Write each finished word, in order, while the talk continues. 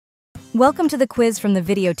Welcome to the quiz from the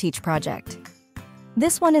Videoteach project.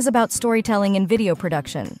 This one is about storytelling and video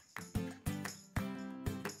production.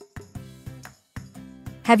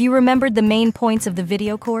 Have you remembered the main points of the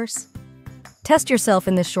video course? Test yourself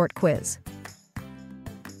in this short quiz.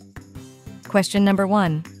 Question number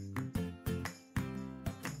 1.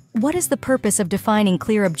 What is the purpose of defining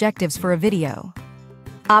clear objectives for a video?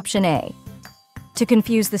 Option A. To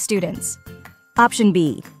confuse the students. Option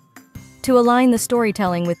B. To align the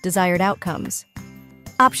storytelling with desired outcomes.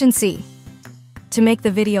 Option C. To make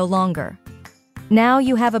the video longer. Now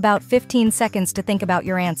you have about 15 seconds to think about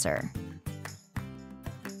your answer.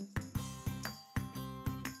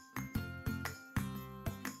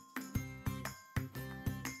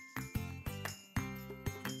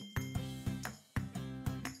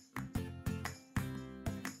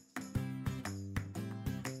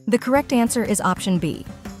 The correct answer is option B.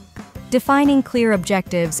 Defining clear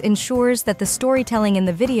objectives ensures that the storytelling in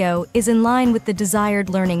the video is in line with the desired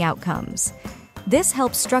learning outcomes. This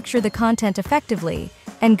helps structure the content effectively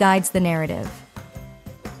and guides the narrative.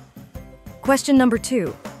 Question number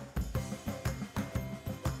 2.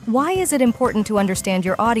 Why is it important to understand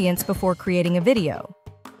your audience before creating a video?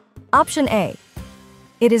 Option A.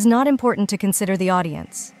 It is not important to consider the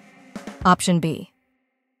audience. Option B.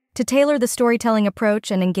 To tailor the storytelling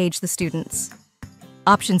approach and engage the students.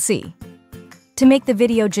 Option C. To make the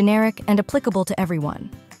video generic and applicable to everyone.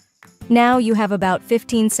 Now you have about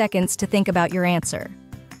 15 seconds to think about your answer.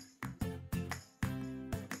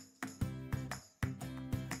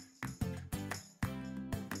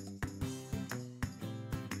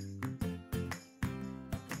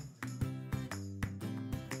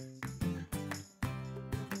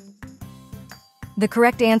 The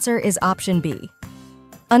correct answer is option B.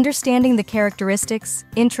 Understanding the characteristics,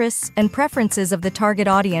 interests, and preferences of the target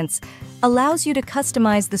audience allows you to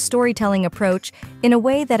customize the storytelling approach in a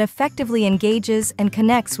way that effectively engages and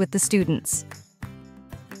connects with the students.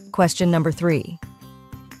 Question number 3.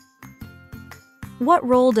 What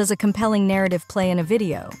role does a compelling narrative play in a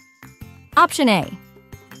video? Option A.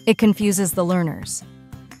 It confuses the learners.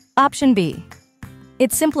 Option B.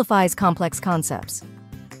 It simplifies complex concepts.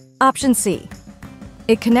 Option C.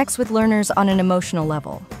 It connects with learners on an emotional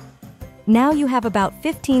level. Now you have about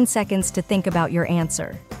 15 seconds to think about your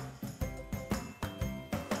answer.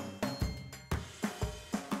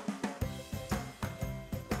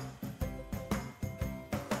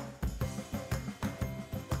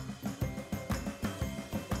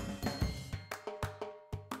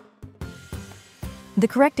 The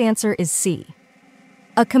correct answer is C.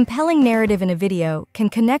 A compelling narrative in a video can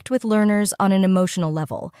connect with learners on an emotional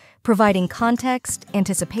level, providing context,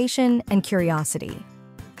 anticipation, and curiosity.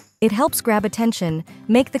 It helps grab attention,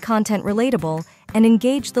 make the content relatable, and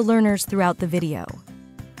engage the learners throughout the video.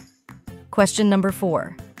 Question number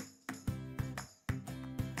 4.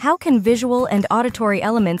 How can visual and auditory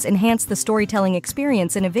elements enhance the storytelling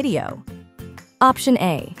experience in a video? Option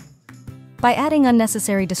A. By adding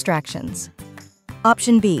unnecessary distractions.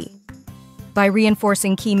 Option B. By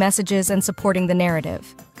reinforcing key messages and supporting the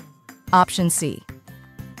narrative. Option C.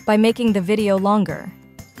 By making the video longer.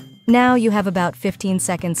 Now you have about 15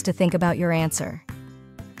 seconds to think about your answer.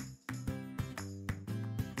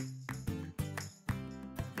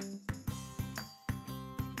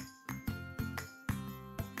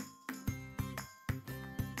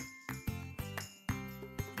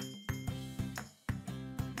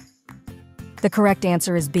 The correct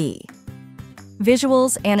answer is B.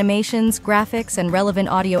 Visuals, animations, graphics, and relevant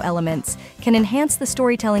audio elements can enhance the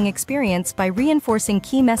storytelling experience by reinforcing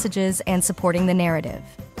key messages and supporting the narrative.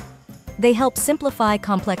 They help simplify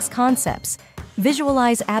complex concepts,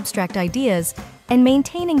 visualize abstract ideas, and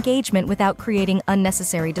maintain engagement without creating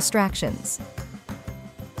unnecessary distractions.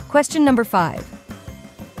 Question number 5.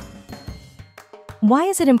 Why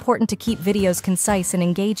is it important to keep videos concise and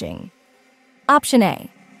engaging? Option A.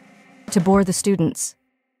 To bore the students.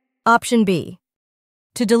 Option B.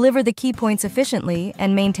 To deliver the key points efficiently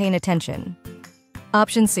and maintain attention.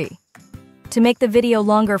 Option C. To make the video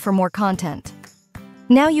longer for more content.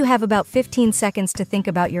 Now you have about 15 seconds to think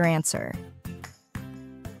about your answer.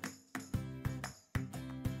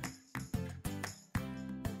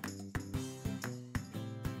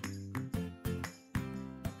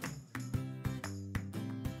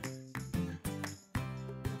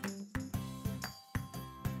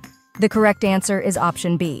 The correct answer is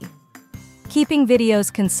option B. Keeping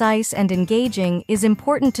videos concise and engaging is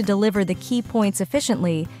important to deliver the key points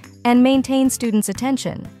efficiently and maintain students'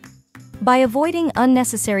 attention. By avoiding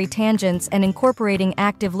unnecessary tangents and incorporating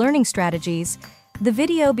active learning strategies, the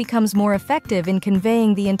video becomes more effective in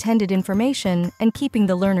conveying the intended information and keeping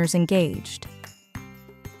the learners engaged.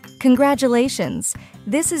 Congratulations!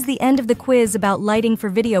 This is the end of the quiz about lighting for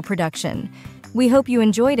video production. We hope you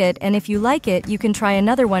enjoyed it, and if you like it, you can try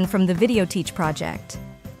another one from the Videoteach project.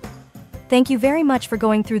 Thank you very much for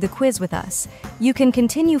going through the quiz with us. You can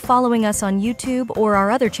continue following us on YouTube or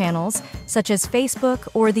our other channels, such as Facebook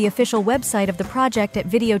or the official website of the project at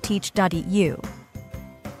videoteach.eu.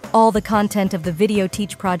 All the content of the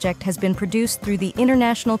Videoteach project has been produced through the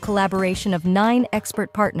international collaboration of 9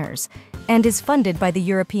 expert partners and is funded by the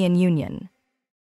European Union.